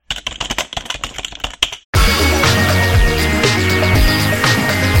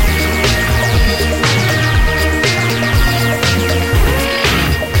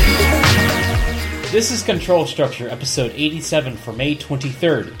This is Control Structure, episode 87 for May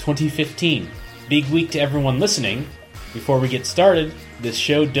 23rd, 2015. Big week to everyone listening. Before we get started, this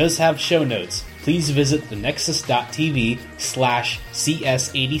show does have show notes. Please visit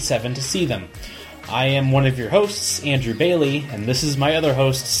thenexus.tv/CS87 to see them. I am one of your hosts, Andrew Bailey, and this is my other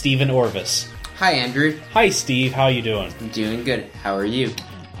host, Stephen Orvis. Hi, Andrew. Hi, Steve. How you doing? I'm doing good. How are you?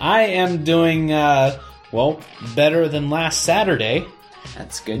 I am doing, better than last Saturday.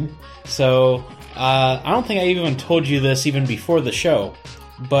 That's good. So, I don't think I even told you this even before the show,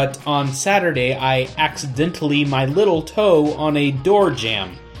 but on Saturday I accidentally my little toe on a door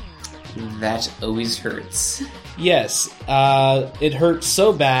jamb. That always hurts. Yes, it hurt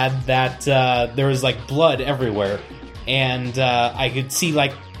so bad that there was like blood everywhere, and I could see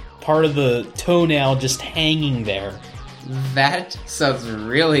like part of the toenail just hanging there. That sounds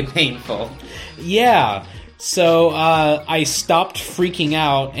really painful. Yeah. So, I stopped freaking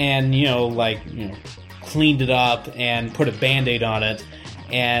out and, cleaned it up and put a Band-Aid on it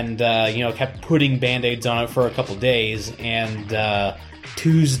and, kept putting Band-Aids on it for a couple days, and,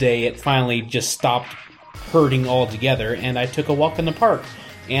 Tuesday it finally just stopped hurting altogether, and I took a walk in the park,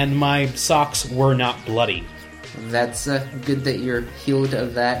 and my socks were not bloody. That's good that you're healed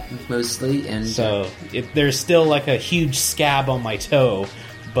of that, mostly, and... So, there's still, like, a huge scab on my toe,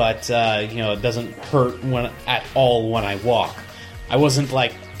 but, it doesn't hurt at all when I walk. I wasn't,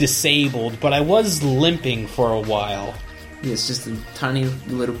 disabled, but I was limping for a while. Yes, just a tiny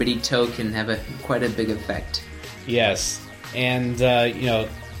little bitty toe can have quite a big effect. Yes, and,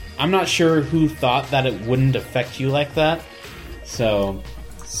 I'm not sure who thought that it wouldn't affect you like that, So,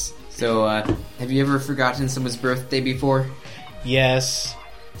 have you ever forgotten someone's birthday before? Yes.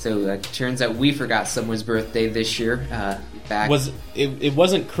 So, turns out we forgot someone's birthday this year, back... It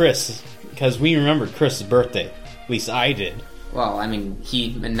wasn't Chris, because we remembered Chris's birthday. At least I did. Well, I mean,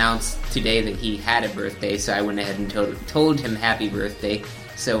 he announced today that he had a birthday, so I went ahead and told him happy birthday.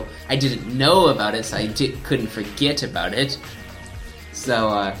 So, I didn't know about it, so I couldn't forget about it.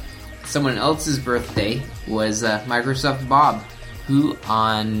 So, someone else's birthday was Microsoft Bob, who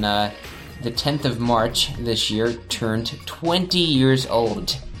on the 10th of March this year turned 20 years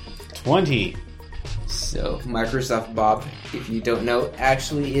old. 20? So, Microsoft Bob, if you don't know,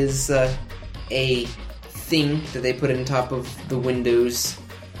 actually is a thing that they put on top of the Windows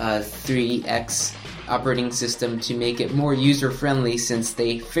 3X operating system to make it more user-friendly, since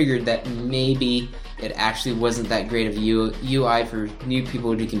they figured that maybe it actually wasn't that great of a UI for new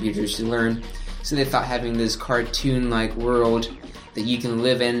people to computers to learn. So they thought having this cartoon-like world that you can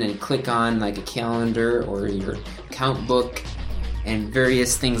live in and click on, like a calendar or your account book and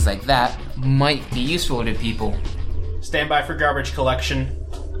various things like that, might be useful to people. Stand by for garbage collection.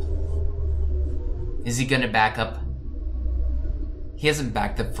 Is he gonna back up? He hasn't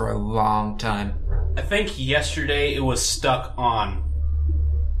backed up for a long time. I think yesterday it was stuck on.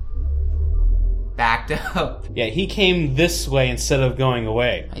 Backed up? Yeah, he came this way instead of going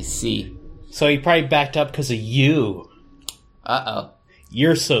away. I see. So he probably backed up because of you. Uh-oh.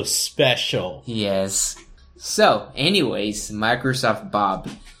 You're so special. Yes. So, anyways, Microsoft Bob.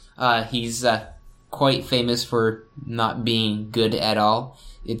 He's quite famous for not being good at all.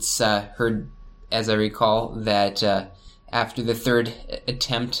 It's heard, as I recall, that after the third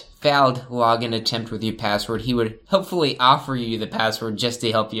failed login attempt with your password, he would hopefully offer you the password just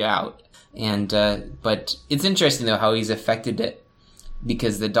to help you out. And but it's interesting, though, how he's affected it,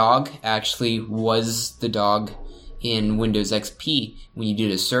 because the dog actually was the dog in Windows XP. When you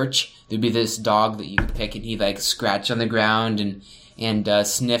did a search, there'd be this dog that you could pick, and he'd scratch on the ground and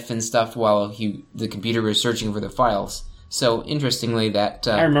sniff and stuff while the computer was searching for the files. So interestingly, that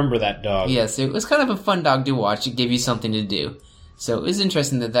I remember that dog. Yes, it was kind of a fun dog to watch. It gave you something to do. So it was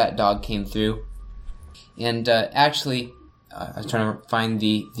interesting that dog came through. And actually, I was trying to find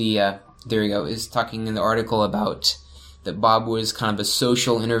the there we go. Is talking in the article about that Bob was kind of a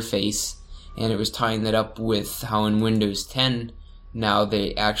social interface. And it was tying that up with how in Windows 10 now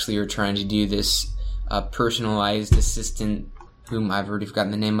they actually are trying to do this personalized assistant, whom I've already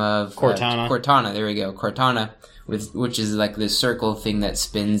forgotten the name of. Cortana. Cortana, there we go. Cortana, which is like this circle thing that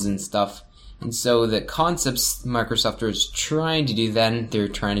spins and stuff. And so the concepts Microsoft was trying to do then, they're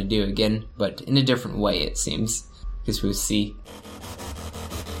trying to do again, but in a different way, it seems. Because we'll see.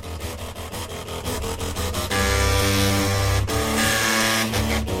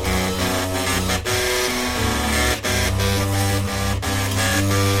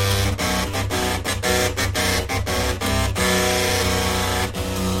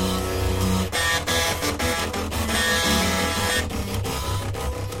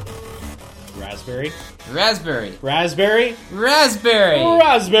 Raspberry? Raspberry.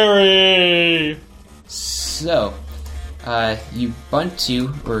 Raspberry? So,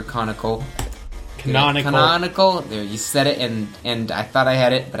 Ubuntu, or Canonical. Canonical. There, you said it, and I thought I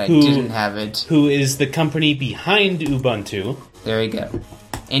had it, but I didn't have it. Who is the company behind Ubuntu. There you go.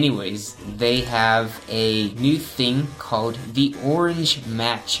 Anyways, they have a new thing called the Orange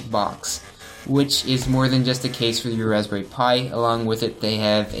Matchbox, which is more than just a case for your Raspberry Pi. Along with it, they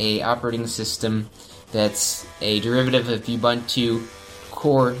have a operating system that's a derivative of Ubuntu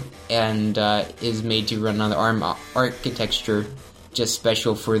Core and is made to run on the ARM architecture, just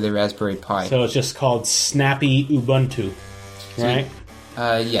special for the Raspberry Pi. So it's just called Snappy Ubuntu, right?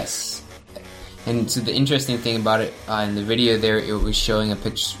 Yes. And so the interesting thing about it, in the video there, it was showing a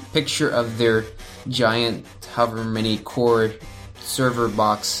picture of their giant, however many core server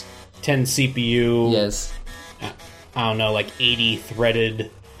box. 10 CPU. Yes. I don't know, like 80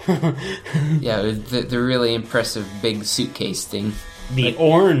 threaded. Yeah, the really impressive big suitcase thing. The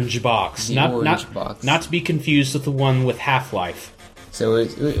orange box. The orange box. Not to be confused with the one with Half-Life. So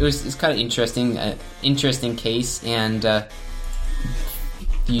it's kind of interesting case, and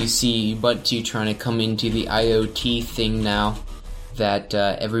you see Ubuntu trying to come into the IoT thing now that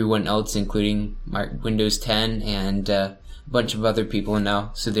everyone else, including Windows 10 and a bunch of other people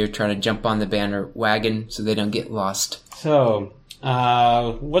now, so they're trying to jump on the bandwagon so they don't get lost. So,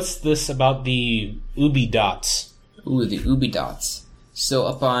 what's this about the UbiDots? Ooh, the UbiDots. So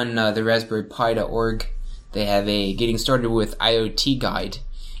up on the RaspberryPi.org, they have a Getting Started with IoT guide.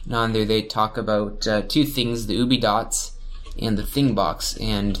 And on there they talk about two things, the UbiDots and the ThingBox.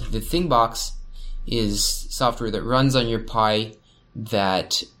 And the ThingBox is software that runs on your Pi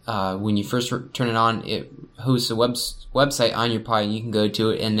that when you first turn it on, it hosts a website on your Pi, and you can go to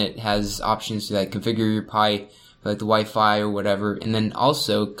it, and it has options to like configure your Pi, like the Wi-Fi or whatever. And then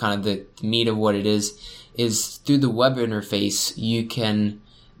also kind of the meat of what it is through the web interface, you can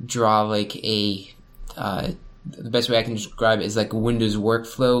draw like a the best way I can describe it is like a Windows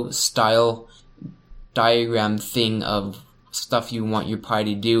workflow style diagram thing of stuff you want your Pi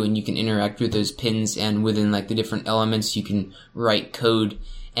to do, and you can interact with those pins, and within like the different elements you can write code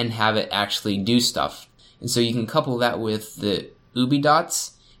and have it actually do stuff. And so you can couple that with the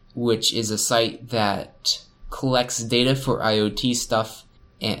UbiDots, which is a site that collects data for IoT stuff.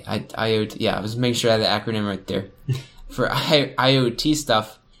 And IoT, I was making sure I had the acronym right there for IoT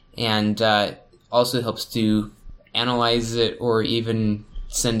stuff, and also helps to analyze it or even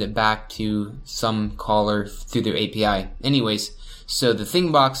send it back to some caller through their API. Anyways, so the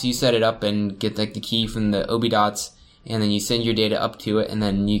ThingBox, you set it up and get like the key from the UbiDots, and then you send your data up to it, and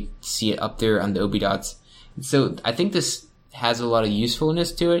then you see it up there on the UbiDots. So I think this has a lot of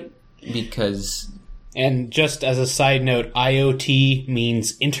usefulness to it because... And just as a side note, IoT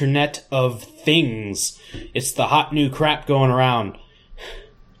means Internet of Things. It's the hot new crap going around.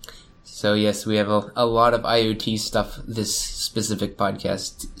 So yes, we have a lot of IoT stuff this specific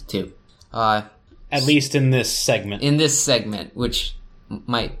podcast too. At least in this segment. In this segment, which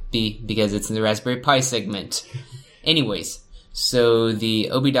might be because it's in the Raspberry Pi segment. Anyways, so the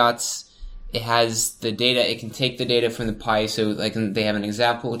UbiDots, it has the data, it can take the data from the Pi, so like they have an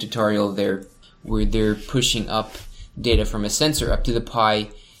example tutorial there where they're pushing up data from a sensor up to the Pi,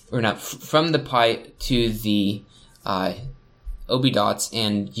 or not, from the Pi to the UbiDots,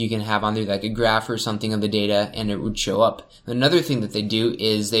 and you can have on there like a graph or something of the data, and it would show up. Another thing that they do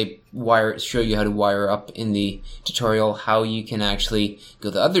is they show you how to wire up in the tutorial how you can actually go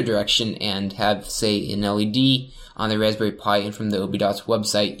the other direction and have, say, an LED on the Raspberry Pi, and from the UbiDots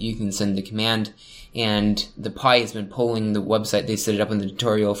website you can send the command, and the Pi has been polling the website. They set it up in the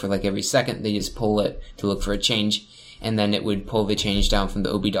tutorial for like every second. They just pull it to look for a change, and then it would pull the change down from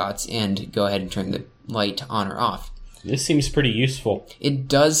the UbiDots and go ahead and turn the light on or off. This seems pretty useful. It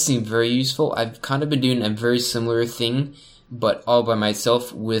does seem very useful. I've kind of been doing a very similar thing, but all by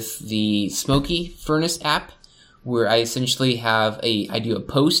myself with the Smoky Furnace app, where I essentially I do a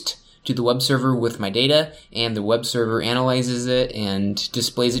post to the web server with my data, and the web server analyzes it and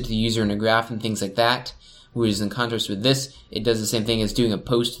displays it to the user in a graph and things like that. Whereas in contrast with this, it does the same thing as doing a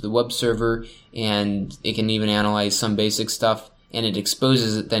post to the web server, and it can even analyze some basic stuff, and it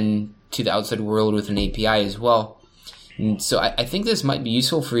exposes it then to the outside world with an API as well. And so I think this might be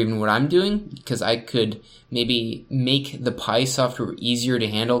useful for even what I'm doing, because I could maybe make the Pi software easier to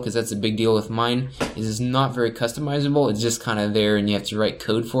handle, because that's a big deal with mine. It's not very customizable. It's just kind of there, and you have to write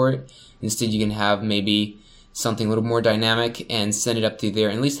code for it. Instead, you can have maybe something a little more dynamic and send it up to there,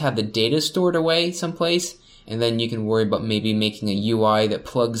 and at least have the data stored away someplace, and then you can worry about maybe making a UI that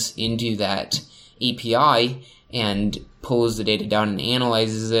plugs into that API and pulls the data down and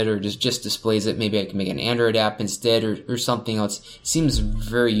analyzes it, or just displays it. Maybe I can make an Android app instead, or something else. It seems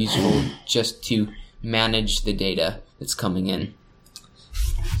very useful just to manage the data that's coming in.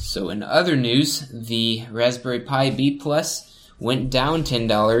 So in other news, the Raspberry Pi B Plus went down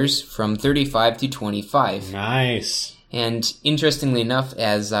 $10 from $35 to $25. Nice. And interestingly enough,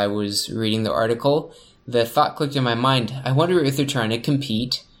 as I was reading the article, the thought clicked in my mind, I wonder if they're trying to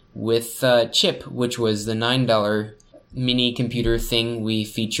compete with Chip, which was the $9 mini computer thing we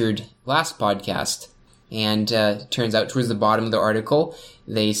featured last podcast. And turns out towards the bottom of the article,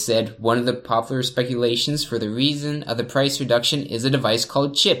 they said one of the popular speculations for the reason of the price reduction is a device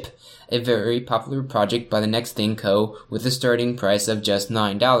called Chip, a very popular project by the Next Thing Co. with a starting price of just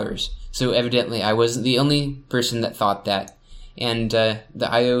 $9. So evidently I wasn't the only person that thought that. And the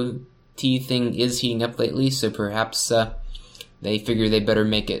IoT thing is heating up lately, so perhaps they figure they better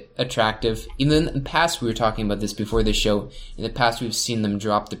make it attractive. Even in the past, we were talking about this before the show, in the past we've seen them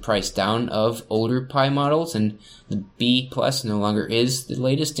drop the price down of older Pi models, and the B Plus no longer is the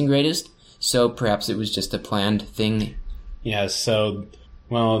latest and greatest, so perhaps it was just a planned thing. Yeah, so,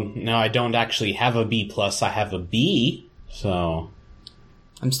 well, no, I don't actually have a B Plus, I have a B, so...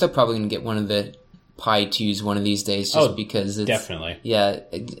 I'm still probably going to get one of the Pi 2s one of these days, just because it's... definitely. Yeah,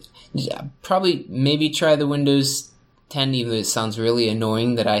 probably maybe try the Windows 10, even though it sounds really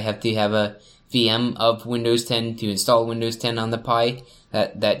annoying that I have to have a VM of Windows 10 to install Windows 10 on the Pi.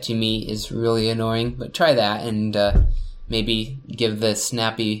 That to me is really annoying. But try that and maybe give the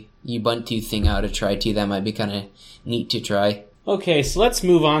snappy Ubuntu thing out a try too. That might be kind of neat to try. Okay, so let's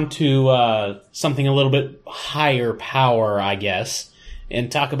move on to something a little bit higher power, I guess,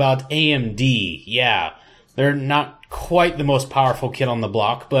 and talk about AMD. Yeah, they're not quite the most powerful kid on the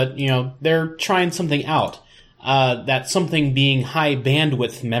block, but, you know, they're trying something out. That something being high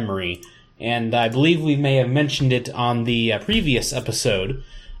bandwidth memory, and I believe we may have mentioned it on the previous episode,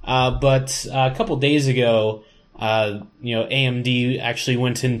 but a couple days ago, AMD actually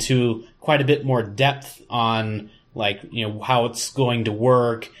went into quite a bit more depth on, how it's going to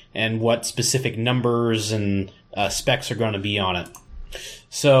work and what specific numbers and specs are going to be on it.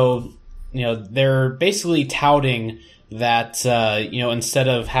 So, they're basically touting that, instead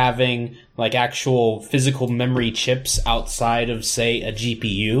of having actual physical memory chips outside of, say, a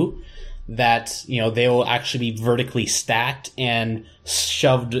GPU, that, they will actually be vertically stacked and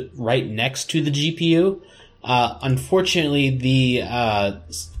shoved right next to the GPU. Unfortunately,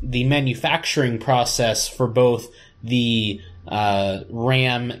 the manufacturing process for both the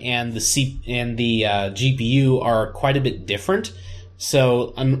RAM and the GPU are quite a bit different.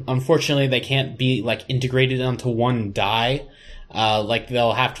 So, unfortunately, they can't be, integrated onto one die.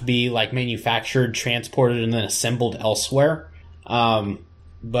 They'll have to be, manufactured, transported, and then assembled elsewhere.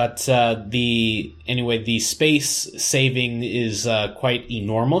 But the space saving is, quite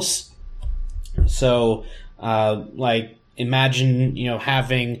enormous. So, imagine,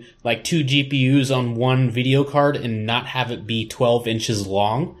 having, two GPUs on one video card and not have it be 12 inches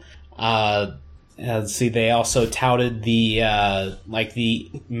long. Let's see, they also touted the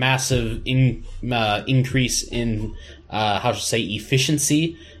massive increase in,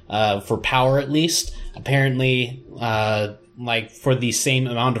 efficiency, for power at least. Apparently, for the same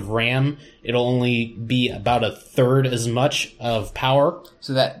amount of RAM, it'll only be about a third as much of power.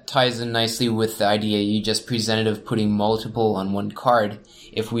 So that ties in nicely with the idea you just presented of putting multiple on one card.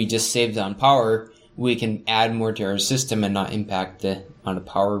 If we just saved on power, we can add more to our system and not impact the amount of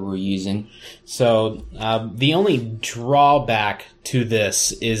power we're using. So the only drawback to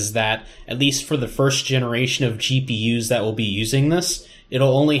this is that, at least for the first generation of GPUs that will be using this,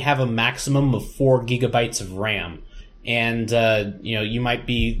 it'll only have a maximum of 4 gigabytes of RAM. And, you might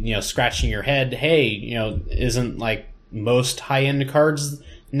be, scratching your head, hey, isn't most high-end cards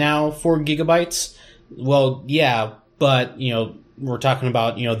now 4 gigabytes? Well, yeah, but, we're talking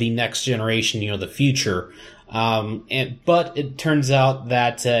about, the next generation, the future. But it turns out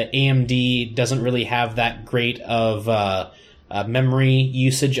that AMD doesn't really have that great of memory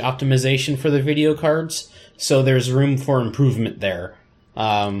usage optimization for the video cards, so there's room for improvement there.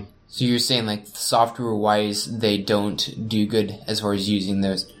 So you're saying, software-wise, they don't do good as far as using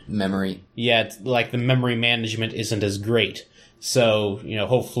the memory? Yeah, the memory management isn't as great. So,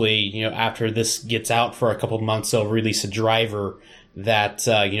 hopefully, after this gets out for a couple of months, they'll release a driver that,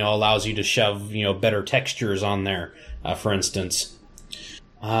 allows you to shove, better textures on there, for instance.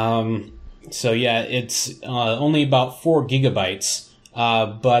 So yeah, it's only about 4 gigabytes,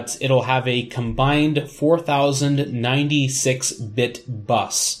 but it'll have a combined 4096-bit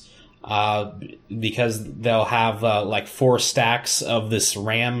bus. Because they'll have 4 stacks of this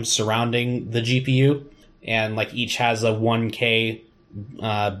RAM surrounding the GPU, and each has a 1K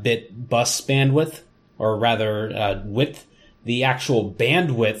bit bus bandwidth, or rather width. The actual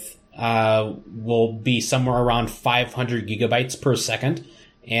bandwidth will be somewhere around 500 gigabytes per second.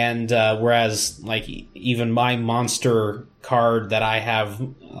 And whereas, like, even my monster card that I have,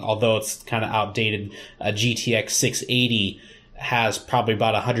 although it's kind of outdated, a GTX 680 has probably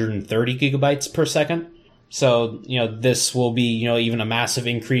about 130 gigabytes per second. So, this will be, even a massive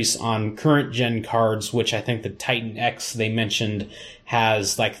increase on current gen cards, which I think the Titan X they mentioned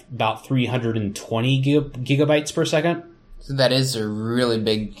has like about 320 gigabytes per second. So that is a really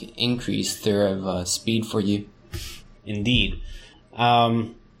big increase there of speed for you. Indeed.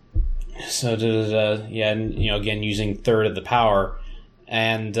 So again, using third of the power,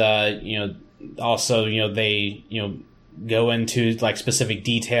 and also they go into like specific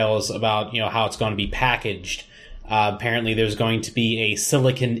details about how it's going to be packaged. Apparently, there's going to be a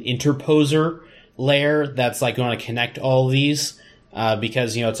silicon interposer layer that's like going to connect all of these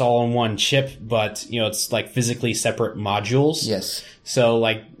because it's all in one chip, but it's like physically separate modules. Yes. So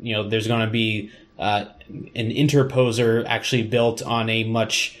there's going to be an interposer actually built on a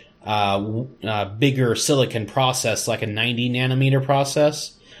much bigger silicon process, like a 90 nanometer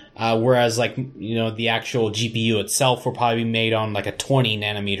process, whereas the actual GPU itself will probably be made on like a 20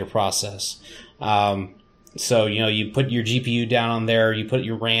 nanometer process. So you put your GPU down on there, you put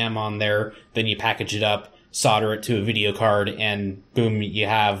your RAM on there, then you package it up, solder it to a video card, and boom, you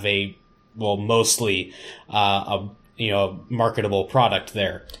have mostly a marketable product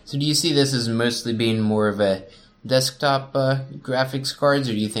there. So do you see this as mostly being more of a desktop graphics cards,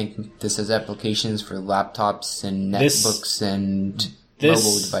 or do you think this has applications for laptops and netbooks and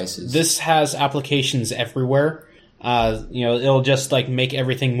mobile devices? This has applications everywhere. It'll just like make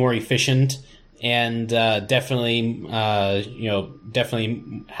everything more efficient and definitely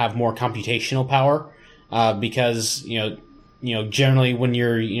have more computational power because generally when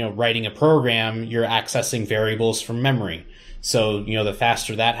you're writing a program, you're accessing variables from memory. So the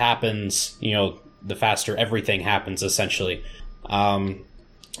faster that happens, the faster everything happens, essentially.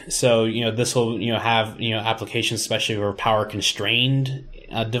 So this will have applications especially for power constrained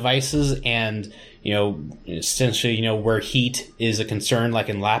devices, and essentially where heat is a concern, like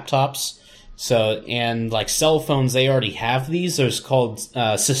in laptops. So and like cell phones, they already have these. There's called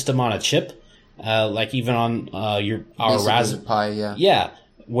system on a chip, like even on our Raspberry Pi,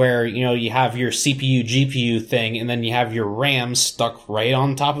 where you have your CPU GPU thing, and then you have your RAM stuck right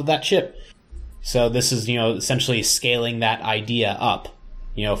on top of that chip. So this is, essentially scaling that idea up,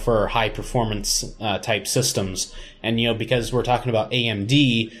 for high performance type systems. And, because we're talking about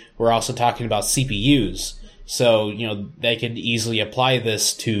AMD, we're also talking about CPUs. So, they could easily apply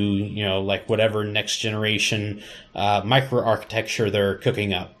this to, like whatever next generation microarchitecture they're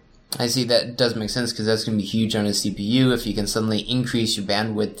cooking up. I see, that does make sense, because that's going to be huge on a CPU. If you can suddenly increase your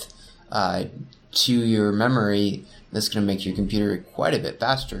bandwidth to your memory, that's going to make your computer quite a bit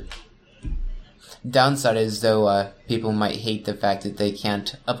faster. Downside is, though, people might hate the fact that they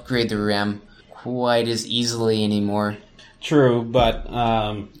can't upgrade the RAM quite as easily anymore. True, but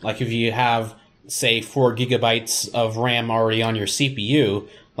like if you have, say, 4 gigabytes of RAM already on your CPU,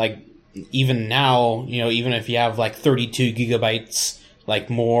 like even now, even if you have like 32 gigabytes like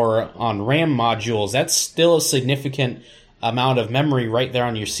more on RAM modules, that's still a significant amount of memory right there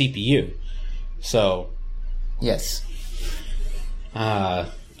on your CPU. So, yes.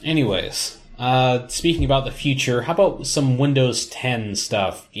 Anyways. Speaking about the future, how about some Windows 10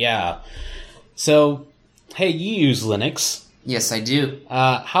 stuff? Yeah. So, hey, you use Linux. Yes, I do.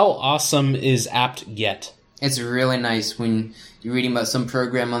 How awesome is apt-get? It's really nice when you're reading about some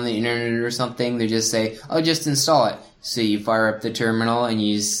program on the internet or something. They just say, oh, just install it. So you fire up the terminal and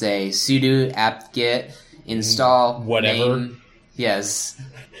you say sudo apt-get install whatever. Name. Yes.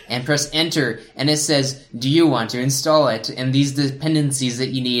 And press enter. And it says, do you want to install it? And these dependencies that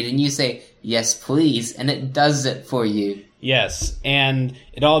you need. And you say, yes, please, and it does it for you. Yes, and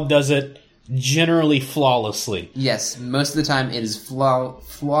it all does it generally flawlessly. Yes, most of the time it is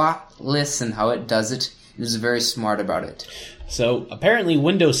flawless in how it does it. It is very smart about it. So apparently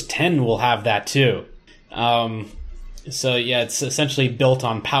Windows 10 will have that too. So yeah, it's essentially built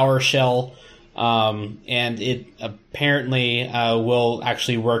on PowerShell, and it apparently will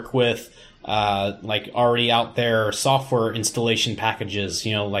actually work with like already out there software installation packages,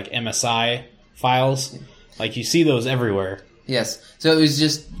 like MSI files. Like you see those everywhere. Yes. So it was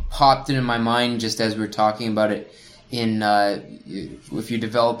just popped into my mind just as we were talking about it. If you're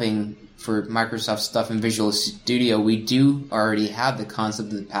developing for Microsoft stuff in Visual Studio, we do already have the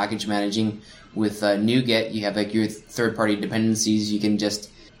concept of the package managing with NuGet. You have like your third-party dependencies. You can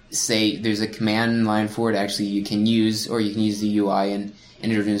just say there's a command line for it. Actually, you can use, or you can use the UI and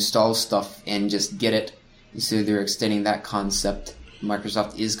it install stuff and just get it. So they're extending that concept.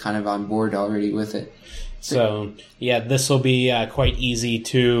 Microsoft is kind of on board already with it. So, yeah, this will be quite easy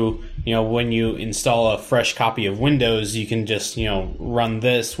to, when you install a fresh copy of Windows, you can just, run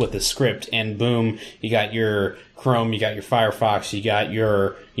this with a script and boom, you got your Chrome, you got your Firefox, you got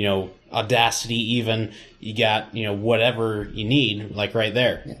your, Audacity even, you got, whatever you need, like right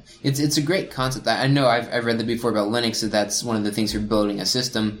there. Yeah. It's a great concept. I know I've read that before about Linux, that's one of the things for building a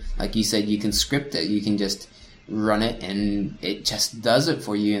system. Like you said, you can script it, you can just run it, and it just does it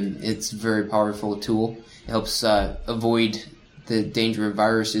for you, and it's a very powerful tool. It helps avoid the danger of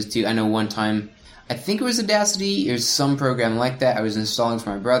viruses, too. I know one time, I think it was Audacity, or some program like that, I was installing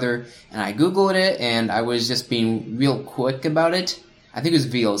for my brother, and I Googled it, and I was just being real quick about it. I think it was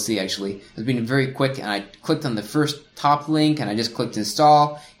VLC, actually. I was being very quick, and I clicked on the first top link, and I just clicked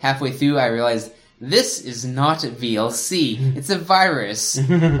install. Halfway through, I realized, this is not a VLC. It's a virus.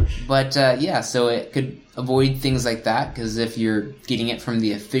 But, so it could avoid things like that, because if you're getting it from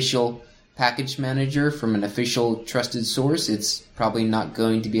the official package manager, from an official trusted source, it's probably not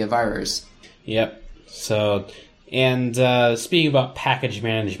going to be a virus. Yep. So, and speaking about package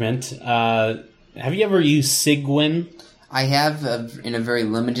management, have you ever used Cygwin? I have, in a very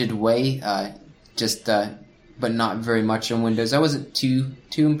limited way, but not very much on Windows. I wasn't too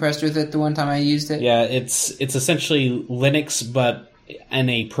impressed with it the one time I used it. Yeah, it's essentially Linux, but in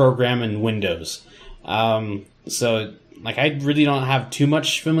a program in Windows. So, I really don't have too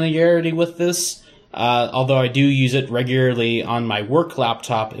much familiarity with this, although I do use it regularly on my work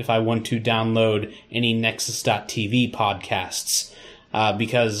laptop if I want to download any Nexus.tv podcasts.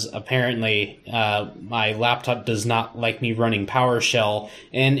 Because apparently my laptop does not like me running PowerShell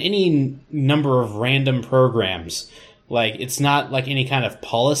and any number of random programs. It's not like any kind of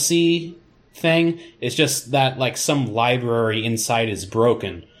policy thing. It's just that some library inside is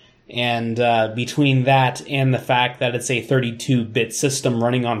broken. And between that and the fact that it's a 32-bit system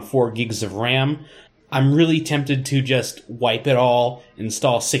running on 4 gigs of RAM, I'm really tempted to just wipe it all,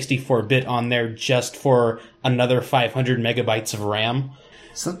 install 64-bit on there just for another 500 megabytes of RAM.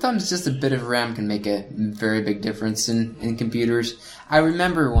 Sometimes just a bit of RAM can make a very big difference in computers. I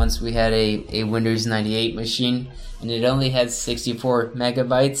remember once we had a Windows 98 machine, and it only had 64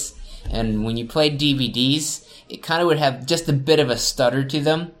 megabytes, and when you played DVDs, it kind of would have just a bit of a stutter to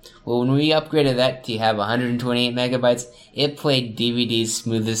them. Well, when we upgraded that to have 128 megabytes, it played DVDs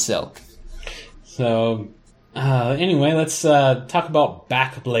smooth as silk. So, anyway, let's talk about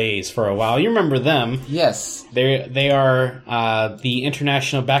Backblaze for a while. You remember them? Yes. They are the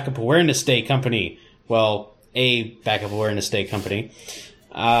International Backup Awareness Day company. Well, a Backup Awareness Day company.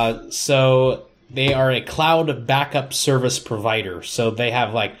 So they are a cloud backup service provider. So they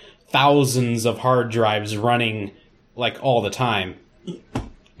have thousands of hard drives running all the time.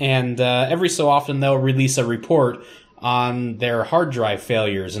 And every so often they'll release a report on their hard drive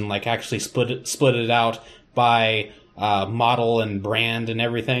failures and actually split it out by model and brand and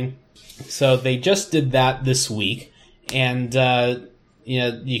everything. So they just did that this week, and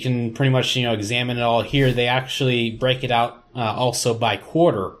you can pretty much examine it all here. They actually break it out also by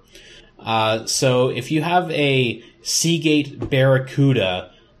quarter. So if you have a Seagate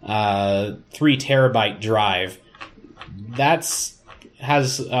Barracuda 3 terabyte drive,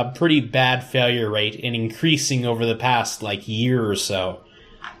 has a pretty bad failure rate and increasing over the past year or so.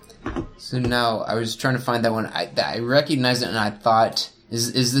 So now I was trying to find that one. I recognized it, and I thought,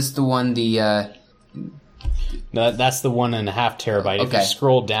 is this the one? No, that's the 1.5 terabyte. Okay. If you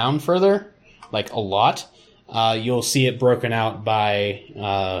scroll down further, a lot, you'll see it broken out by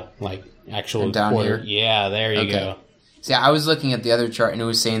actual and down quarter. Here? Yeah, there you go. See, I was looking at the other chart, and it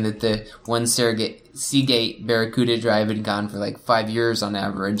was saying that the one Seagate Barracuda drive had gone for 5 years on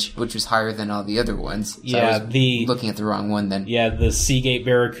average, which was higher than all the other ones. So yeah, I was looking at the wrong one then. Yeah, the Seagate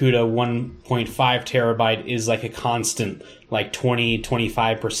Barracuda 1.5 terabyte is a constant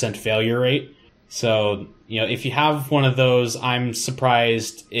 20-25% failure rate. So, if you have one of those, I'm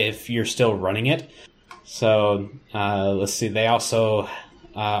surprised if you're still running it. So, let's see, they also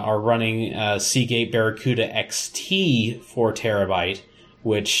are running Seagate Barracuda XT 4 terabyte,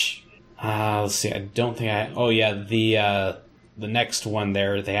 which, let's see, I don't think the next one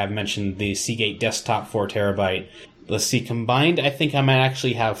there, they have mentioned the Seagate Desktop 4 terabyte. Let's see, combined, I think I might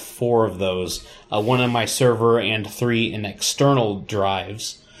actually have 4 of those. 1 on my server and 3 in external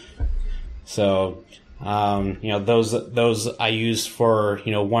drives. So, those I use for,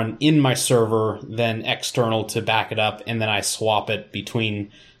 one in my server, then external to back it up, and then I swap it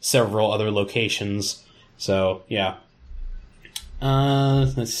between several other locations. So, yeah.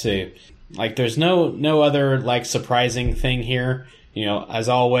 Let's see. There's no other, surprising thing here. As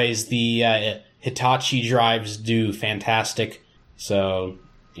always, the Hitachi drives do fantastic. So,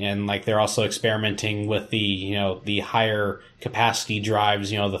 and like they're also experimenting with the higher capacity drives,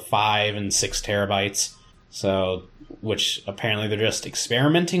 the 5 and 6 terabytes. So, which apparently they're just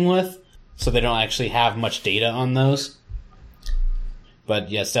experimenting with. So they don't actually have much data on those. But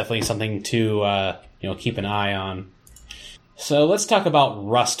yeah, it's definitely something to keep an eye on. So let's talk about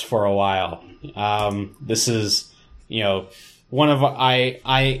Rust for a while. This is I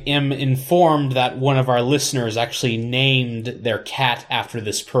am informed that one of our listeners actually named their cat after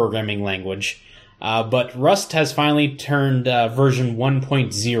this programming language. But Rust has finally turned version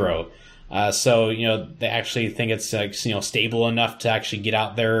 1.0. So they actually think it's stable enough to actually get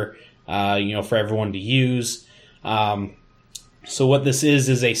out there for everyone to use. So what this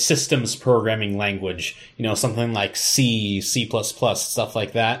is a systems programming language, something like C, C++, stuff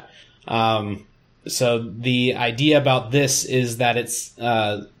like that. So the idea about this is that it's,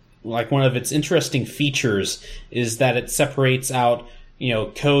 one of its interesting features is that it separates out,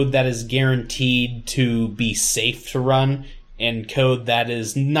 code that is guaranteed to be safe to run and code that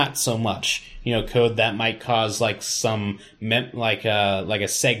is not so much. Code that might cause like some, like a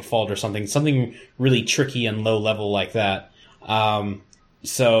seg fault or something really tricky and low level like that.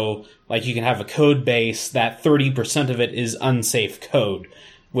 So like you can have a code base that 30% of it is unsafe code,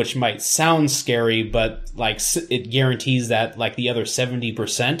 which might sound scary, but like it guarantees that like the other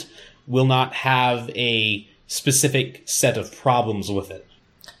 70% will not have a specific set of problems with it.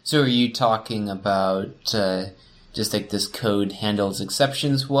 So are you talking about just like this code handles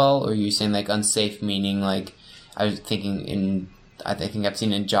exceptions well, or are you saying like unsafe meaning like I was thinking I think I've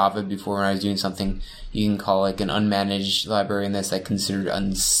seen in Java before when I was doing something you can call like an unmanaged library and that's like considered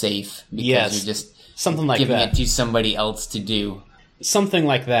unsafe because you're just something like giving that. it to somebody else to do. Something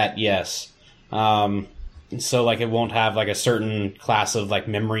like that, yes. So like it won't have like a certain class of like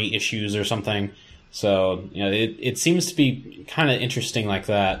memory issues or something. So it seems to be kind of interesting like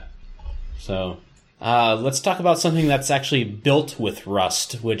that. So let's talk about something that's actually built with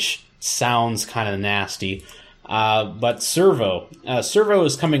Rust, which sounds kind of nasty. But Servo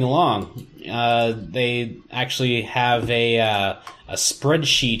is coming along. They actually have a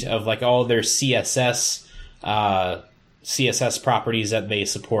spreadsheet of like all their CSS properties that they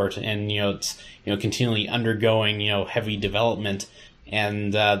support, and it's continually undergoing heavy development,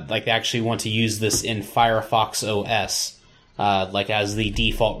 and like they actually want to use this in Firefox OS, like as the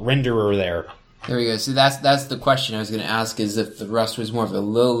default renderer there. There we go. So that's the question I was going to ask: is if the Rust was more of a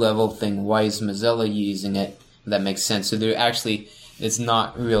low level thing, why is Mozilla using it? That makes sense. So they're actually, it's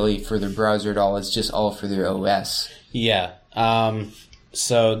not really for their browser at all. It's just all for their OS. Yeah.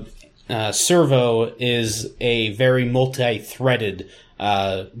 So Servo is a very multi-threaded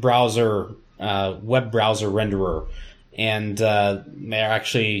browser, web browser renderer. And they're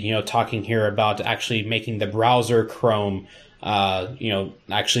actually, talking here about actually making the browser Chrome,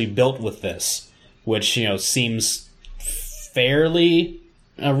 actually built with this, which, seems fairly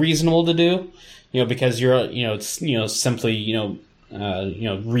reasonable to do. Because you're, it's, simply,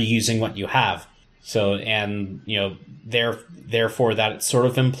 reusing what you have. So, and, therefore that it sort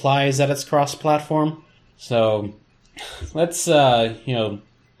of implies that it's cross-platform. So, let's,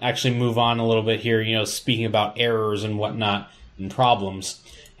 actually move on a little bit here, speaking about errors and whatnot and problems.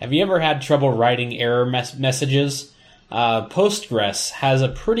 Have you ever had trouble writing error messages? Postgres has a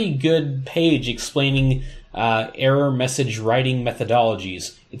pretty good page explaining error message writing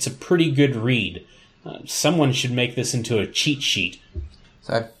methodologies. It's a pretty good read. Someone should make this into a cheat sheet.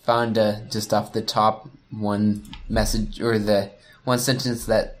 So I found just off the top one message, or the one sentence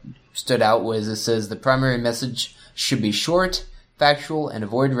that stood out was it says the primary message should be short, factual, and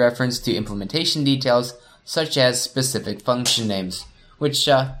avoid reference to implementation details such as specific function names, which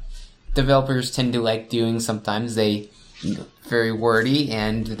developers tend to like doing sometimes. They very wordy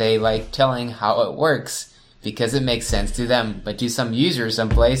and they like telling how it works because it makes sense to them. But to some users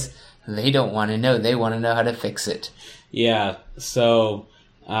someplace, they don't want to know. They want to know how to fix it. Yeah, so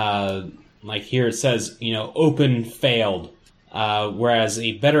like here it says, open failed, whereas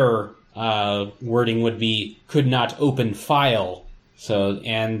a better wording would be could not open file. So,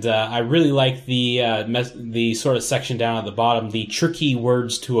 and I really like the sort of section down at the bottom, the tricky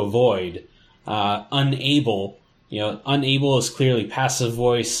words to avoid. Unable. Unable is clearly passive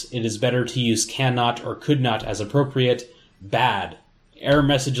voice. It is better to use cannot or could not as appropriate. Bad. Error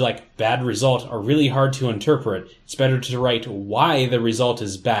message like bad result are really hard to interpret. It's better to write why the result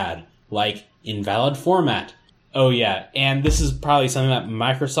is bad, like invalid format. Oh yeah, and this is probably something that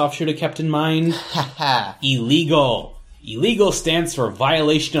Microsoft should have kept in mind. Illegal. Illegal stands for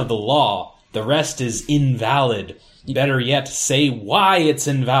violation of the law. The rest is invalid. Better yet, say why it's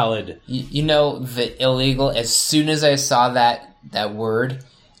invalid. The illegal, as soon as I saw that that word,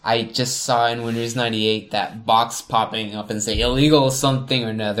 I just saw in Windows 98 that box popping up and say illegal something or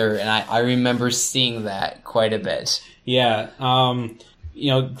another, and I remember seeing that quite a bit. Yeah,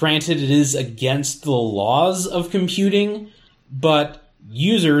 granted it is against the laws of computing, but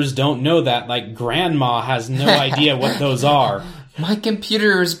users don't know that. Like, Grandma has no idea what those are. My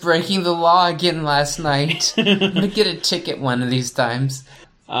computer was breaking the law again last night. I'm gonna get a ticket one of these times.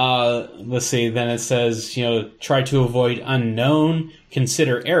 Let's see, then it says, try to avoid unknown,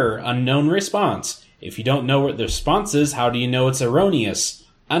 consider error, unknown response. If you don't know what the response is, how do you know it's erroneous?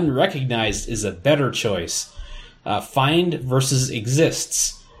 Unrecognized is a better choice. Find versus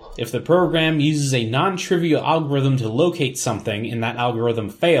exists. If the program uses a non-trivial algorithm to locate something and that algorithm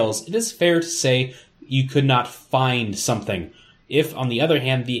fails, it is fair to say you could not find something. If, on the other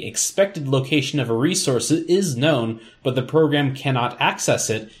hand, the expected location of a resource is known, but the program cannot access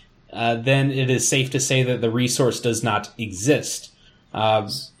it, then it is safe to say that the resource does not exist.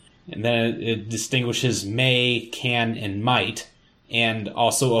 And then it distinguishes may, can, and might, and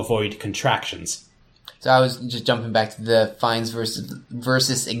also avoid contractions. So I was just jumping back to the finds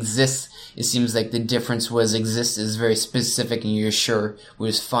versus exists. It seems like the difference was exists is very specific and you're sure,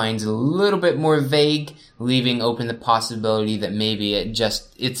 whereas finds a little bit more vague, leaving open the possibility that maybe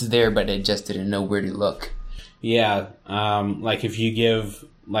it's there, but it just didn't know where to look. Yeah, like if you give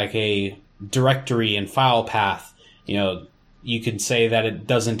like a directory and file path, you could say that it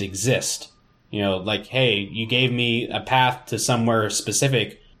doesn't exist. Like, hey, you gave me a path to somewhere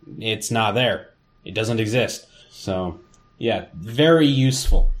specific, it's not there. It doesn't exist. So, yeah, very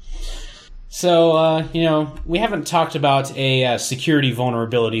useful. So, we haven't talked about a security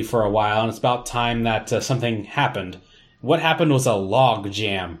vulnerability for a while, and it's about time that something happened. What happened was a log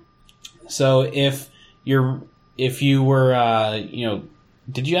jam. So, if you were,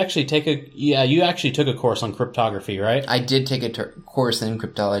 did you actually take you actually took a course on cryptography, right? I did take a course in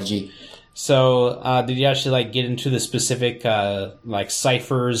cryptology. So, did you actually get into the specific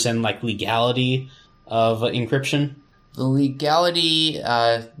ciphers and legality of encryption? The legality,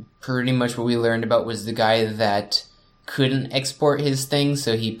 pretty much what we learned about was the guy that couldn't export his thing,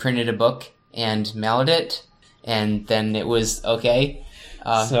 so he printed a book and mailed it, and then it was okay.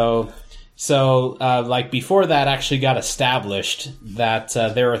 So before that actually got established, that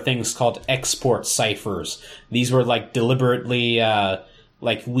there are things called export ciphers. These were deliberately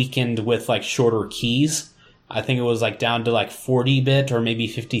weakened with shorter keys. I think it was down to 40-bit or maybe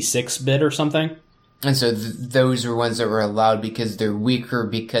 56-bit or something. And so those were ones that were allowed because they're weaker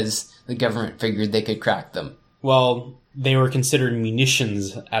because the government figured they could crack them. Well, they were considered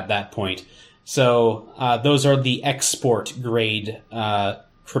munitions at that point. So those are the export grade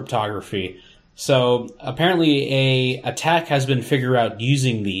cryptography. So apparently a attack has been figured out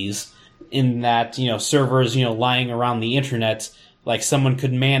using these, in that, servers, lying around the internet, someone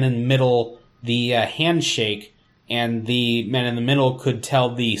could man in the middle the handshake, and the man in the middle could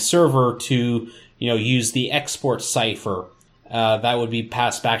tell the server to, use the export cipher. That would be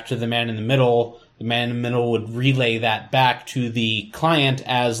passed back to the man in the middle. The man in the middle would relay that back to the client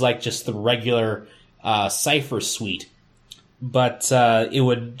as just the regular cipher suite. But it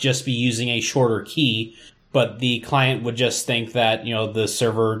would just be using a shorter key, but the client would just think that, the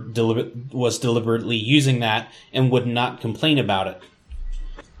server was deliberately using that and would not complain about it.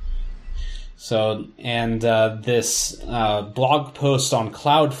 So, and this blog post on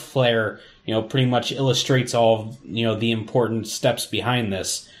Cloudflare, pretty much illustrates all of, the important steps behind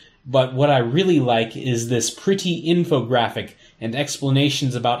this. But what I really like is this pretty infographic and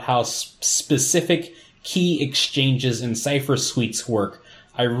explanations about how specific key exchanges and cipher suites work.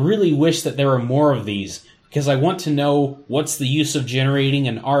 I really wish that there were more of these, because I want to know what's the use of generating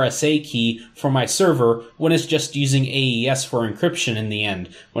an RSA key for my server when it's just using AES for encryption in the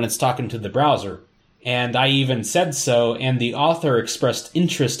end, when it's talking to the browser. And I even said so, and the author expressed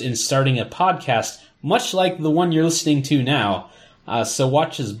interest in starting a podcast, much like the one you're listening to now. So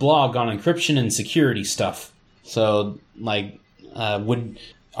watch his blog on encryption and security stuff. So,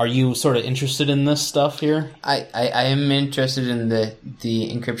 are you sort of interested in this stuff here? I am interested in the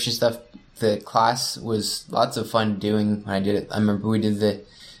encryption stuff. The class was lots of fun doing when I did it. I remember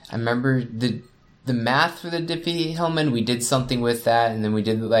the math for the Diffie-Hellman. We did something with that, and then we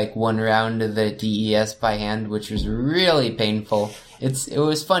did one round of the DES by hand, which was really painful. It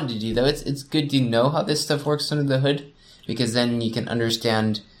was fun to do though. It's good to know how this stuff works under the hood, because then you can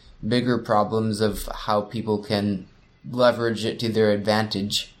understand bigger problems of how people can leverage it to their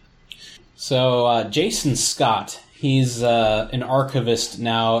advantage. So Jason Scott, he's an archivist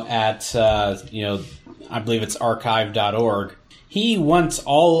now at I believe it's archive.org. He wants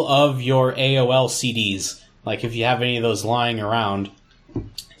all of your AOL CDs. like if you have any of those lying around.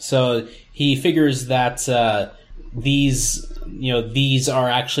 So he figures that these are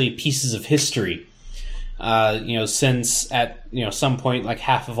actually pieces of history. Since at some point, like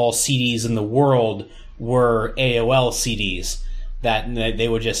half of all CDs in the world were AOL CDs that they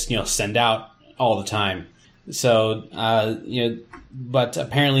would just send out all the time. So but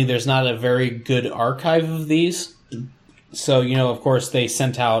apparently there's not a very good archive of these. So of course they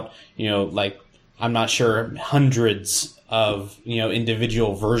sent out like I'm not sure hundreds of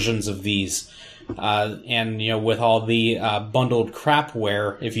individual versions of these, and with all the bundled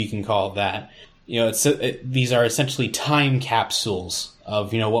crapware, if you can call it that. These are essentially time capsules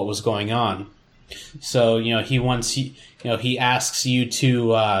of what was going on. So he asks you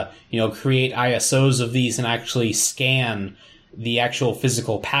to create ISOs of these and actually scan the actual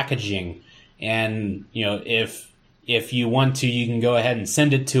physical packaging, and if you want to, you can go ahead and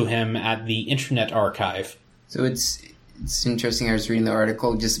send it to him at the Internet Archive. So it's interesting. I was reading the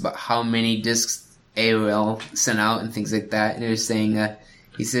article just about how many discs AOL sent out and things like that, and it was saying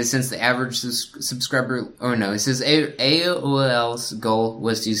he says since the average subscriber, it says AOL's goal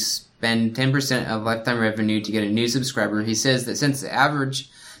was to spend 10% of lifetime revenue to get a new subscriber. He says that since the average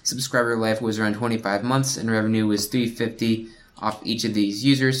subscriber life was around 25 months and revenue was $350 off each of these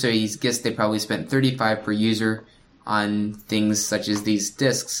users, so he guessed they probably spent $35 per user on things such as these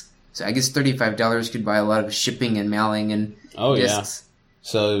discs. So I guess $35 could buy a lot of shipping and mailing and discs. Yeah.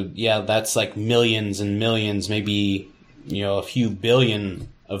 So that's like millions and millions, maybe a few billion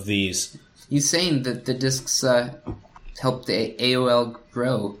of these. He's saying that the discs helped the AOL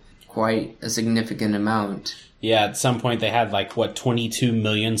grow quite a significant amount. Yeah, at some point they had 22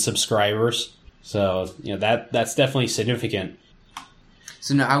 million subscribers. So that's definitely significant.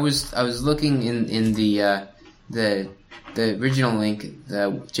 So now I was looking in the original link,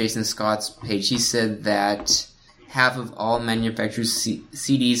 the Jason Scott's page. He said that half of all manufactured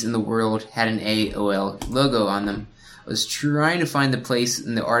CDs in the world had an AOL logo on them. I was trying to find the place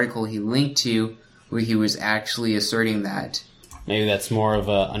in the article he linked to where he was actually asserting that. Maybe that's more of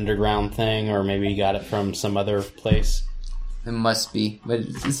an underground thing, or maybe he got it from some other place. It must be. But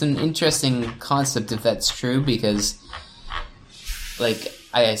it's an interesting concept if that's true, because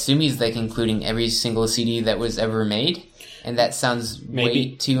I assume he's including every single CD that was ever made, and that sounds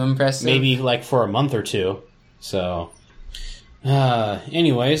way too impressive. Maybe for a month or two. So,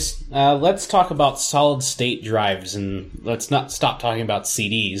 anyways, let's talk about solid-state drives, and let's not stop talking about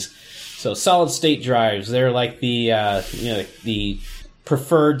CDs. So, solid-state drives, they're like the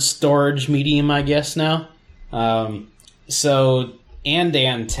preferred storage medium, I guess, now. So,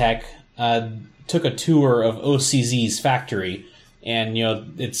 Tech took a tour of OCZ's factory, and,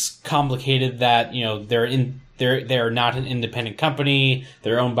 it's complicated that, they're not an independent company,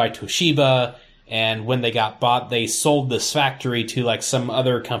 they're owned by Toshiba, and when they got bought, they sold this factory to some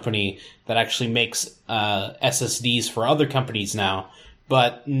other company that actually makes SSDs for other companies now.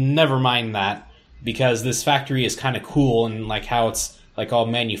 But never mind that, because this factory is kind of cool and how it's all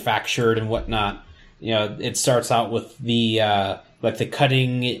manufactured and whatnot. It starts out with the the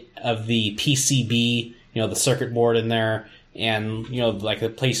cutting of the PCB, the circuit board in there, and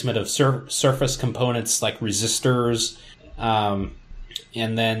the placement of surface components like resistors.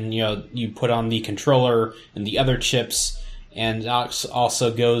 And then, you put on the controller and the other chips, and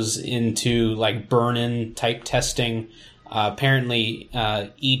also goes into burn-in type testing. Apparently,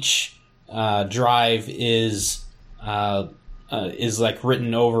 each drive is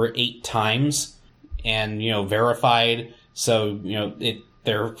written over 8 times and, verified. So,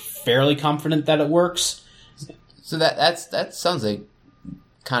 they're fairly confident that it works. So that sounds like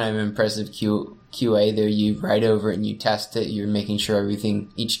kind of impressive QA there. You write over it and you test it. You're making sure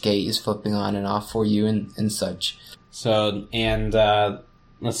each gate is flipping on and off for you and such. So, and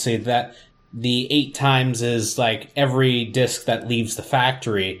let's see, that the 8 times is every disc that leaves the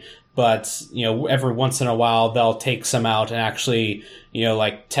factory, but, every once in a while they'll take some out and actually,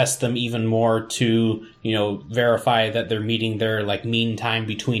 test them even more to, verify that they're meeting their, mean time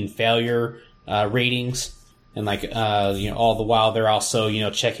between failure ratings. And all the while they're also,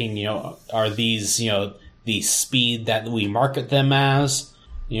 checking, are these, the speed that we market them as,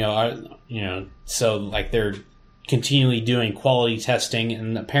 so they're continually doing quality testing.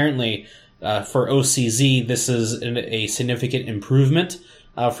 And apparently, for OCZ, this is a significant improvement,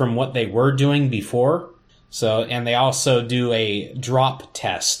 from what they were doing before. So, and they also do a drop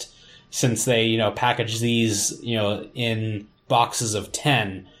test, since they, package these, in boxes of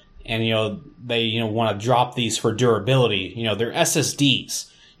 10. And, they, want to drop these for durability. They're SSDs.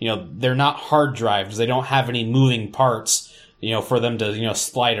 They're not hard drives. They don't have any moving parts, for them to,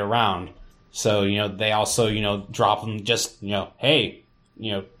 slide around. So, they also, drop them just, hey,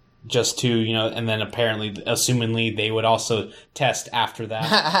 just to, and then apparently, assumingly, they would also test after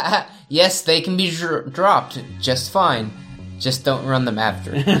that. Yes, they can be dropped just fine. Just don't run them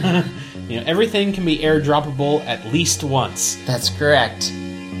after. Everything can be airdroppable at least once. That's correct.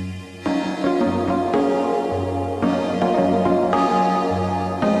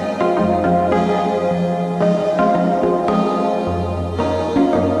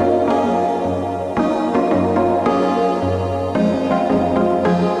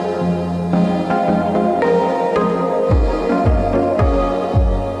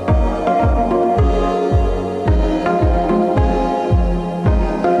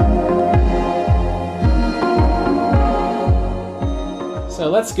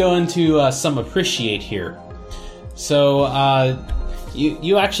 Let's go into some appreciate here. So,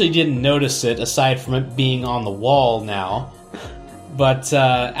 you actually didn't notice it, aside from it being on the wall now. But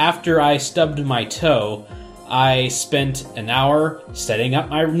after I stubbed my toe, I spent an hour setting up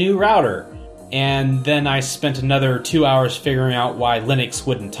my new router. And then I spent another 2 hours figuring out why Linux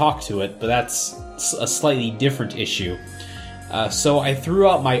wouldn't talk to it, but that's a slightly different issue. So I threw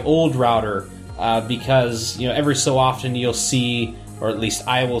out my old router because, every so often you'll see, or at least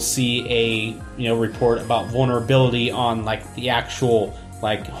I will see a report about vulnerability on the actual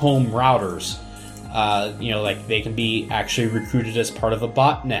home routers. They can be actually recruited as part of a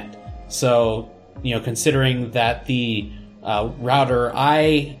botnet. So considering that the router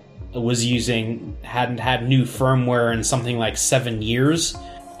I was using hadn't had new firmware in something like 7 years,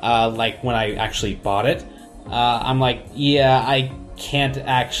 when I actually bought it, I'm like, yeah, I can't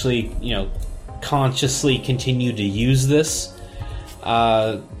actually consciously continue to use this.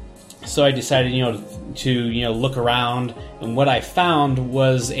 So I decided, to look around, and what I found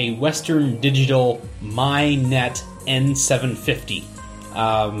was a Western Digital MyNet N750.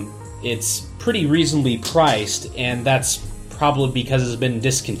 It's pretty reasonably priced, and that's probably because it's been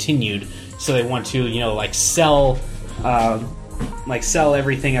discontinued. So they want to, sell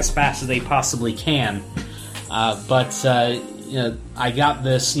everything as fast as they possibly can. But I got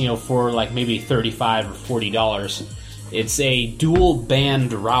this, for maybe $35 or $40. It's a dual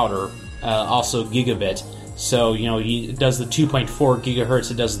band router, also gigabit. So, it does the 2.4 gigahertz,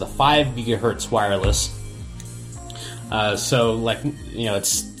 it does the 5 gigahertz wireless. I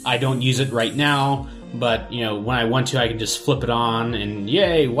don't use it right now, but, when I want to, I can just flip it on and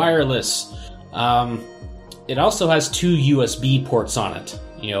yay, wireless. It also has 2 USB ports on it,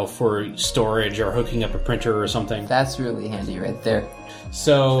 for storage or hooking up a printer or something. That's really handy right there.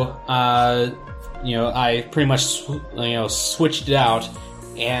 So, I pretty much, switched it out,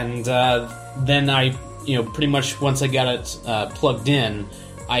 and then I, pretty much once I got it plugged in,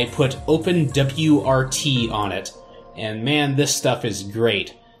 I put OpenWRT on it, and man, this stuff is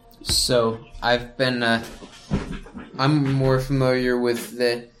great. So, I've been, I'm more familiar with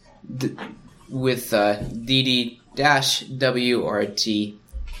DD-WRT,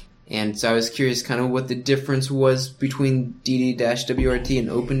 and so I was curious kind of what the difference was between DD-WRT and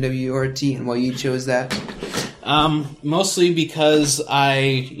OpenWRT and why you chose that. Mostly because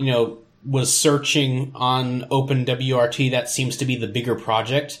I, was searching on OpenWRT. That seems to be the bigger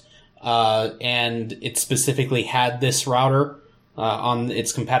project, and it specifically had this router on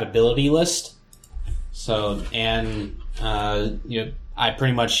its compatibility list. So, and I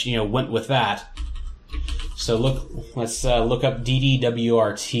pretty much went with that. So let's look up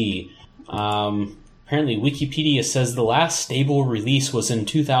DD-WRT. Apparently Wikipedia says the last stable release was in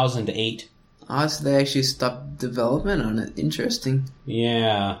 2008. Oh, so they actually stopped development on it. Interesting.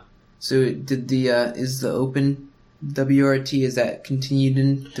 Yeah. So did is the OpenWRT, is that continued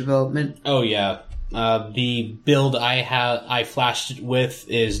in development? Oh yeah. The build I flashed it with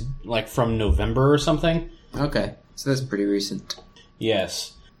is from November or something. Okay. So that's pretty recent.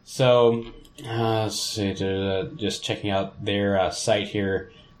 Yes. So let's see, just checking out their site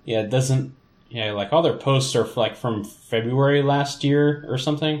here. Yeah, it doesn't. Yeah, all their posts are from February last year or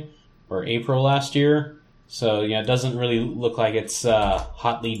something, or April last year. So yeah, it doesn't really look like it's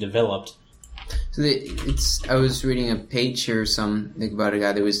hotly developed. So I was reading a page here, about a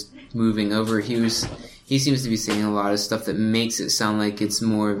guy that was moving over. He seems to be saying a lot of stuff that makes it sound like it's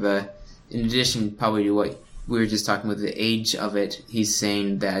more of a, in addition probably to what we were just talking about, the age of it. He's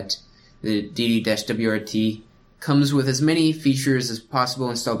saying that the DD-WRT comes with as many features as possible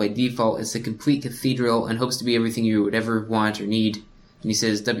installed by default. It's a complete cathedral and hopes to be everything you would ever want or need. And he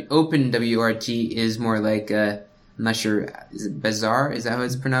says OpenWRT is more like, I'm not sure, is it Bazaar? Is that how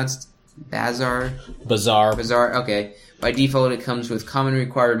it's pronounced? Bazaar. Bazaar. Okay. By default, it comes with common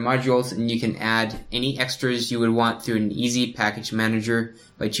required modules, and you can add any extras you would want through an easy package manager.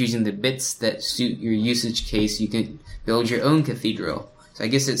 By choosing the bits that suit your usage case, you can build your own cathedral. So I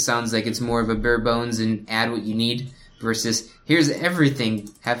guess it sounds like it's more of a bare bones and add what you need versus here's everything,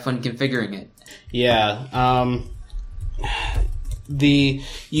 have fun configuring it. Yeah.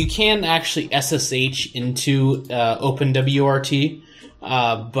 You can actually SSH into OpenWRT.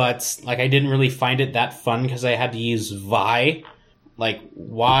 But like I didn't really find it that fun because I had to use Vi. Like,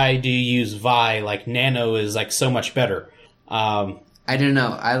 why do you use Vi? Like, Nano is like so much better. I don't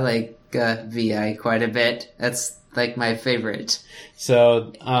know. I like VI quite a bit. That's like my favorite.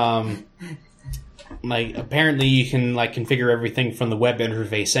 So, like apparently you can like configure everything from the web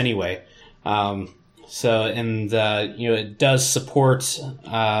interface anyway. It does support.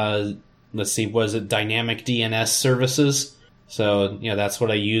 Let's see, was it dynamic DNS services? So, that's what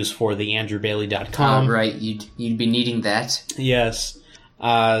I use for the AndrewBailey.com. Right, you'd be needing that. Yes.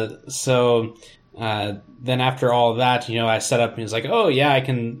 Then after all that, I set up and it's like, oh yeah, I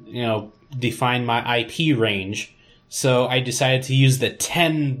can, define my IP range. So I decided to use the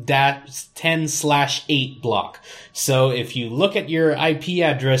 10/8 block. So if you look at your IP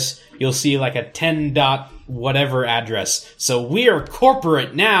address, you'll see like a 10 dot whatever address. So we are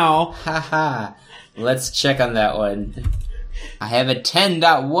corporate now. Haha. Let's check on that one. I have a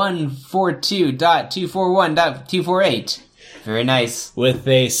 10.142.241.248. Very nice. With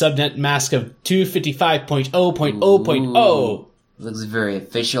a subnet mask of 255.0.0.0. Looks very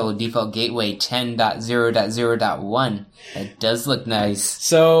official. Default gateway 10.0.0.1. That does look nice.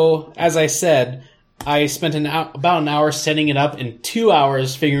 So, as I said, I spent about an hour setting it up and 2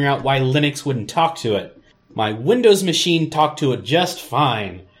 hours figuring out why Linux wouldn't talk to it. My Windows machine talked to it just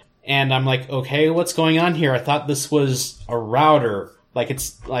fine. And I'm like, okay, what's going on here? I thought this was a router. Like,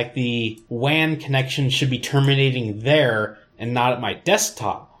 it's like the WAN connection should be terminating there and not at my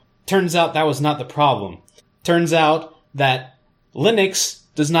desktop. Turns out that was not the problem. Turns out that Linux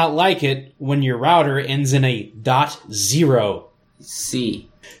does not like it when your router ends in a .0. C.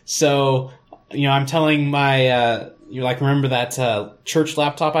 So, I'm telling my, remember that church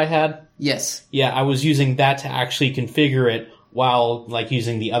laptop I had? Yes. Yeah, I was using that to actually configure it while,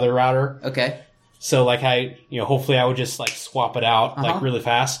 using the other router. Okay. So, hopefully I would just, swap it out, really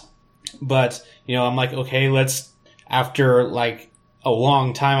fast. But, I'm like, okay, after, a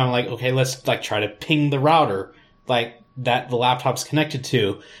long time, I'm like, okay, let's, try to ping the router, that the laptop's connected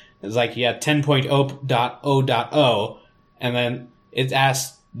to. It's 10.0.0.0. And then it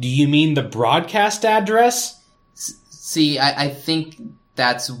asks, do you mean the broadcast address? See, I think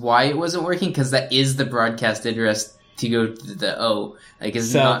that's why it wasn't working, because that is the broadcast address to go to the O.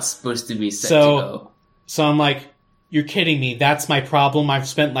 It's not supposed to be set to O. So I'm like, you're kidding me. That's my problem. I've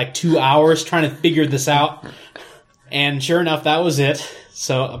spent 2 hours trying to figure this out. And sure enough, that was it.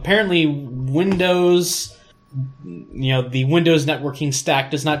 So apparently Windows, the Windows networking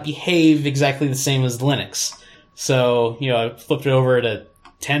stack does not behave exactly the same as Linux. So, I flipped it over to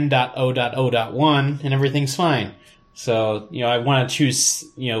 10.0.0.1 and everything's fine. So, I want to choose,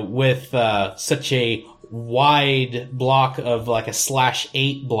 with such a wide block of a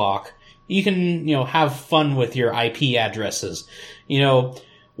 /8 block, you can, have fun with your IP addresses.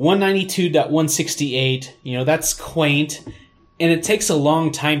 192.168, that's quaint, and it takes a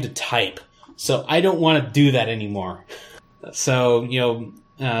long time to type. So I don't want to do that anymore. So,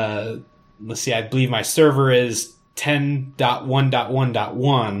 let's see, I believe my server is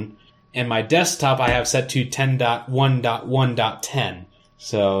 10.1.1.1, and my desktop I have set to 10.1.1.10.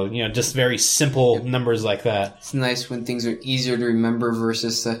 So, just very simple numbers like that. It's nice when things are easier to remember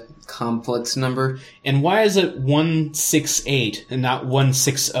versus a complex number. And why is it 168 and not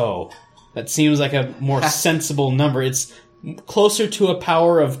 160? That seems like a more sensible number. It's closer to a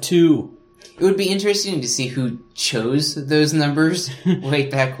power of 2. It would be interesting to see who chose those numbers way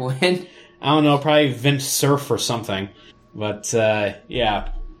back when. I don't know, probably Vint Cerf or something. But, yeah.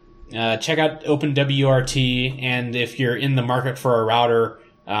 Check out OpenWRT, and if you're in the market for a router,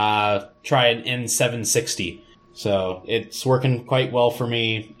 try an N760. So it's working quite well for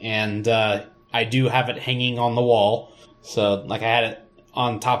me, and I do have it hanging on the wall. So I had it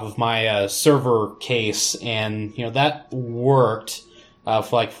on top of my server case, and that worked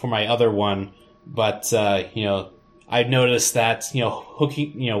for my other one. But I noticed that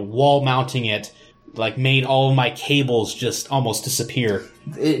hooking, wall mounting it made all of my cables just almost disappear.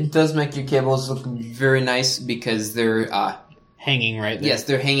 It does make your cables look very nice because they're hanging right there. Yes,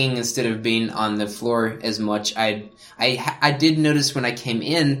 they're hanging instead of being on the floor as much. I did notice when I came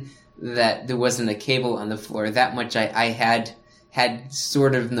in that there wasn't a cable on the floor. That much I had had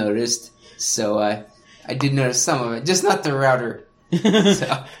sort of noticed. So I did notice some of it, just not the router.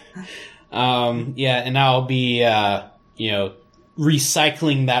 So. And I'll be,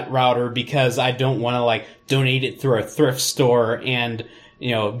 recycling that router because I don't want to, donate it through a thrift store and,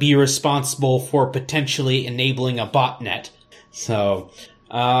 be responsible for potentially enabling a botnet. So,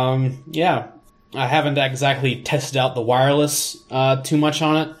 I haven't exactly tested out the wireless too much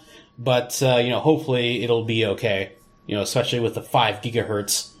on it, but, hopefully it'll be okay, especially with the 5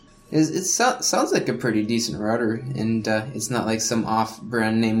 gigahertz. It sounds like a pretty decent router, and it's not like some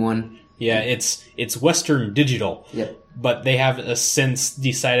off-brand name one. Yeah, it's Western Digital. Yep. But they have since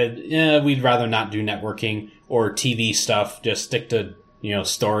decided, we'd rather not do networking or TV stuff, just stick to,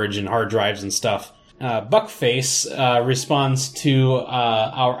 storage and hard drives and stuff. Buckface responds to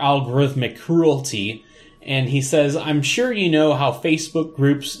our algorithmic cruelty, and he says, I'm sure you know how Facebook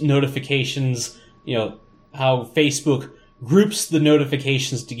groups notifications, how Facebook groups the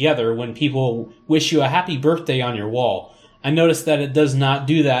notifications together when people wish you a happy birthday on your wall. I noticed that it does not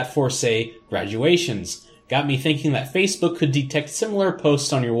do that for, say, graduations. Got me thinking that Facebook could detect similar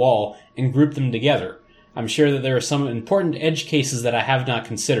posts on your wall and group them together. I'm sure that there are some important edge cases that I have not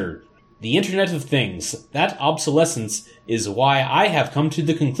considered. The Internet of Things, that obsolescence, is why I have come to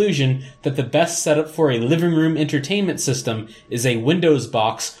the conclusion that the best setup for a living room entertainment system is a Windows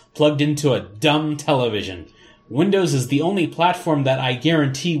box plugged into a dumb television. Windows is the only platform that I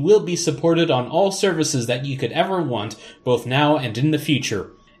guarantee will be supported on all services that you could ever want, both now and in the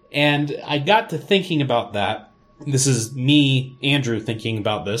future. And I got to thinking about that. This is me, Andrew, thinking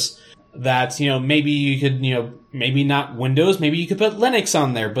about this. That, maybe you could, maybe not Windows, maybe you could put Linux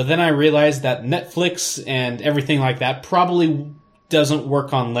on there. But then I realized that Netflix and everything like that probably doesn't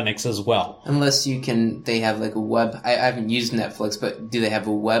work on Linux as well. Unless they have a web, I haven't used Netflix, but do they have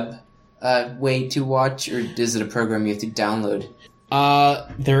a web way to watch, or is it a program you have to download?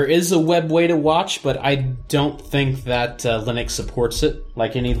 There is a web way to watch, but I don't think that Linux supports it,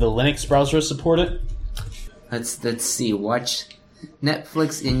 like any of the Linux browsers support it. Let's see. Watch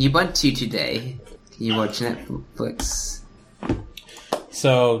Netflix in Ubuntu today. Can you watch Netflix?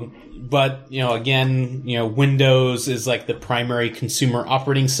 So, but, again, Windows is the primary consumer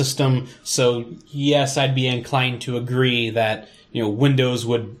operating system, so yes, I'd be inclined to agree that, Windows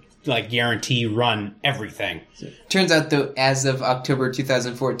would guarantee run everything. Turns out, though, as of October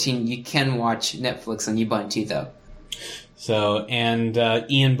 2014, you can watch Netflix on Ubuntu, though. So, and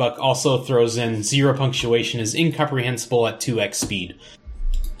Ian Buck also throws in zero punctuation is incomprehensible at 2x speed.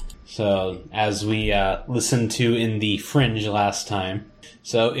 So, as we listened to in the Fringe last time.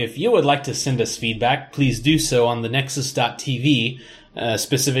 So, if you would like to send us feedback, please do so on the Nexus.tv.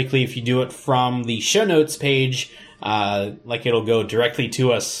 Specifically, if you do it from the show notes page, it'll go directly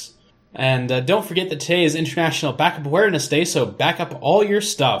to us. And don't forget that today is International Backup Awareness Day, so back up all your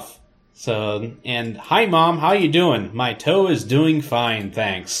stuff. So, and hi Mom, how you doing? My toe is doing fine,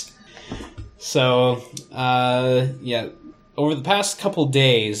 thanks. So, over the past couple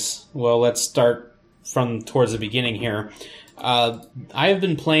days, well, let's start from towards the beginning here. I have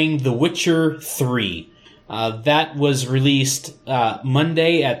been playing The Witcher 3. That was released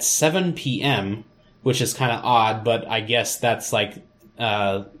Monday at 7 p.m., which is kind of odd, but I guess that's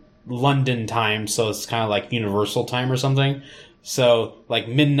London time, so it's kind of like Universal time or something. So,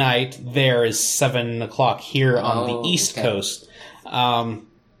 midnight there is 7 o'clock here on the East Coast.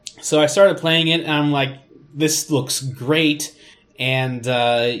 So I started playing it, and I'm like, this looks great. And,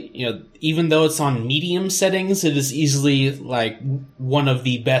 even though it's on medium settings, it is easily, one of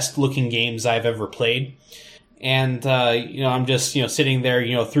the best looking games I've ever played. And, I'm just, sitting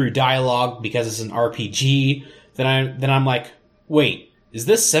there, through dialogue because it's an RPG. Then I'm like, wait, is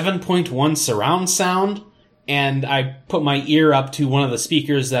this 7.1 surround sound? And I put my ear up to one of the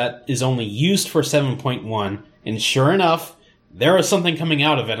speakers that is only used for 7.1. And sure enough, there was something coming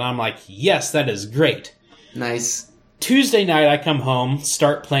out of it. And I'm like, yes, that is great. Nice. Tuesday night, I come home,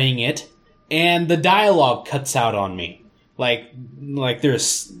 start playing it, and the dialogue cuts out on me.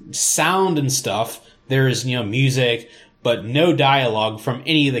 There's sound and stuff. There's, music, but no dialogue from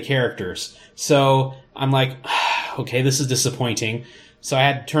any of the characters. So I'm like, okay, this is disappointing. So I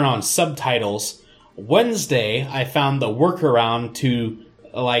had to turn on subtitles. Wednesday, I found the workaround to,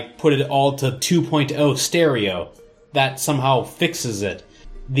 put it all to 2.0 stereo. That somehow fixes it.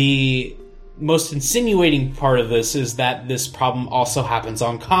 The most insinuating part of this is that this problem also happens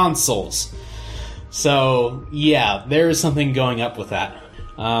on consoles. So, yeah, there is something going up with that.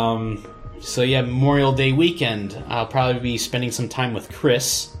 Memorial Day weekend, I'll probably be spending some time with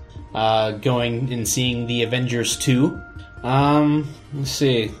Chris, going and seeing the Avengers 2. Let's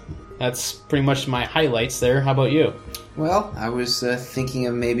see. that's pretty much my highlights there. How about you? Well, I was thinking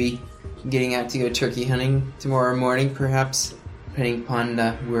of maybe getting out to go turkey hunting tomorrow morning, perhaps, depending upon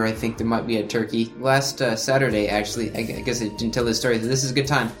where I think there might be a turkey. Last Saturday, actually, I guess I didn't tell this story, so this is a good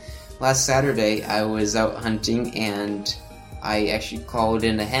time. Last Saturday, I was out hunting, and I actually called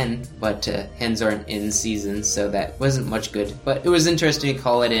in a hen, but hens aren't in season, so that wasn't much good. But it was interesting to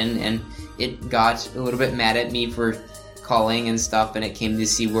call it in, and it got a little bit mad at me for calling and stuff, and it came to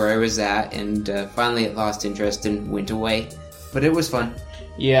see where I was at, and finally it lost interest and went away. But it was fun.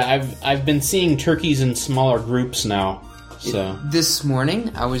 Yeah, I've been seeing turkeys in smaller groups now. So This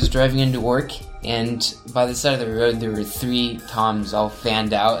morning, I was driving into work, and by the side of the road, there were 3 toms all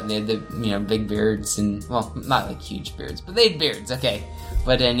fanned out, and they had the big beards, and well, not like huge beards, but they had beards. Okay,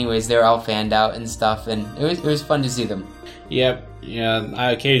 but anyways, they were all fanned out and stuff, and it was fun to see them. Yep, yeah,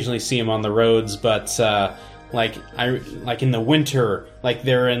 I occasionally see them on the roads, but like in the winter, like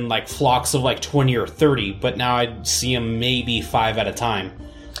they're in like flocks of like 20 or 30, but now I see them maybe 5 at a time.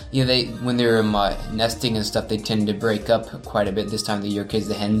 Yeah, when they're nesting and stuff, they tend to break up quite a bit this time of the year because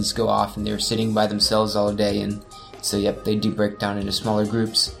the hens go off and they're sitting by themselves all day, and so yep, they do break down into smaller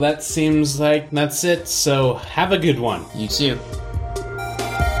groups. That seems like that's it, so have a good one. You too.